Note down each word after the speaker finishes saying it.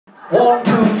1,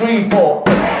 2, 3, 4.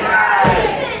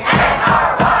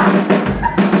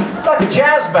 It's like a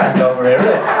jazz band over here, isn't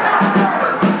it?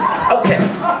 Okay.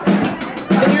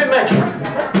 Can you imagine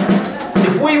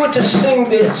if we were to sing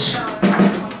this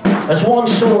as one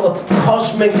sort of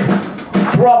cosmic,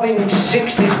 throbbing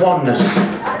 60s oneness?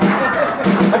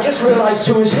 I just realised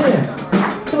who was here.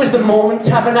 It was the Mormon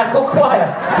Tabernacle Choir.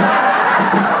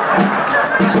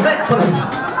 It's meant for them.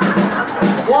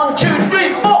 1, 2,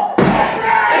 3, 4.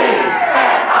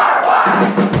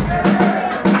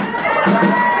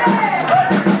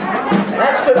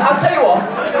 That's good. I'll tell you what.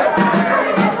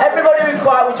 Everybody be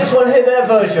quiet. We just want to hear their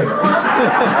version.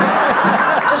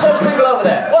 Just those people over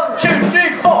there. 1, 2,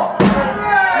 3, 4.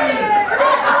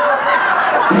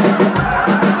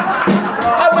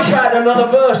 I wish I had another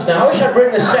verse now. I wish I'd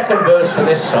written a second verse for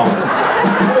this song.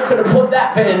 We could have put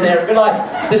that bit in there. It'd be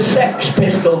like the Sex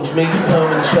Pistols meet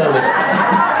Herman's Hermits.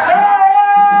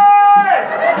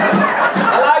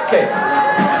 I like it.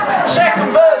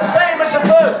 Second verse, same as the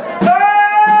first.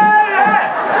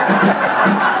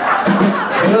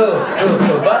 Good.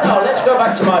 But no, let's go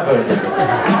back to my version.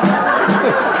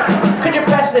 Could you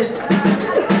pass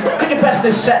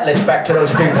this set list back to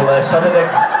those people there so that they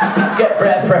get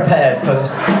prepared for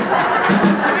this?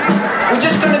 We're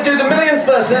just going to do the millionth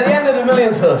verse, and at the end of the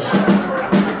millionth verse,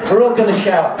 we're all going to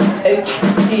shout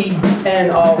H-E-N-R-Y,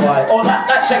 or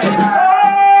that section.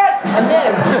 And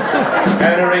then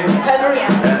Henry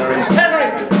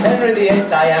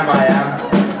VIII, I am.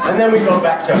 And then we go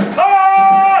back to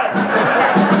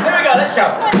here we go, let's go.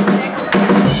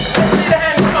 Let's see the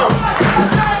hand, come on.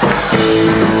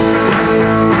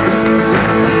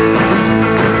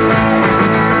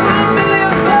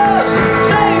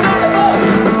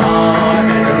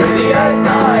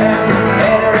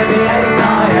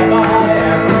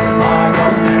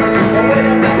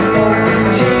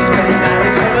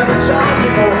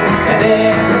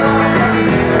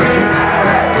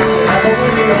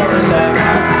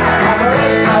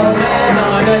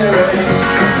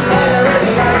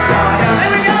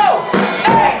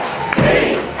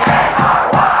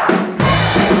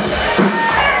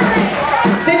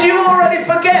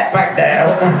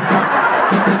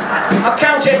 I'll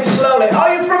count it slowly.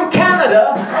 Are you from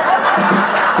Canada?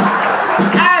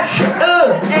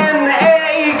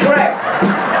 N-A-Y.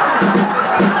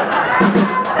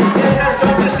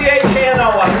 Yeah, just the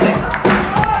H-E-N-O-Y thing.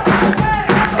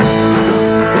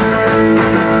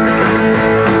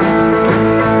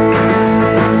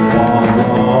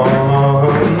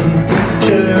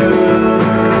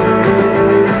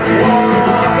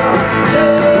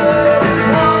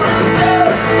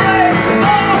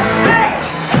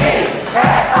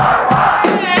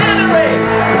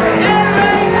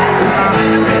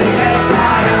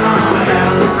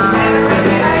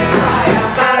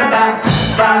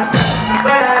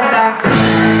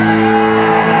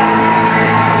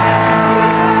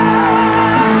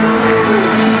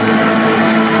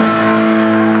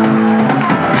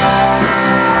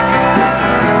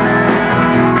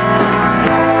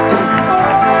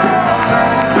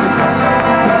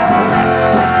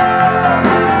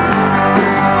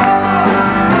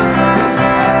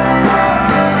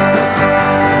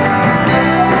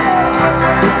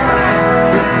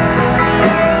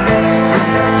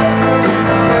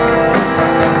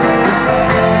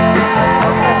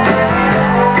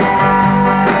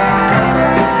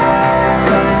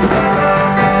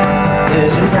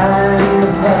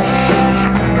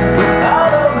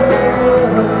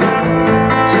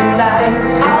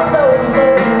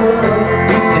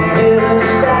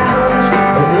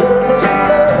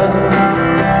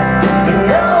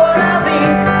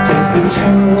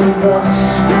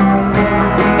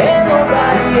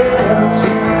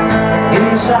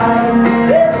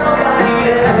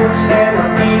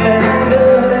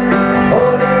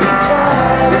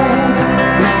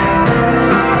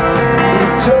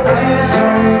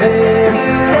 Someday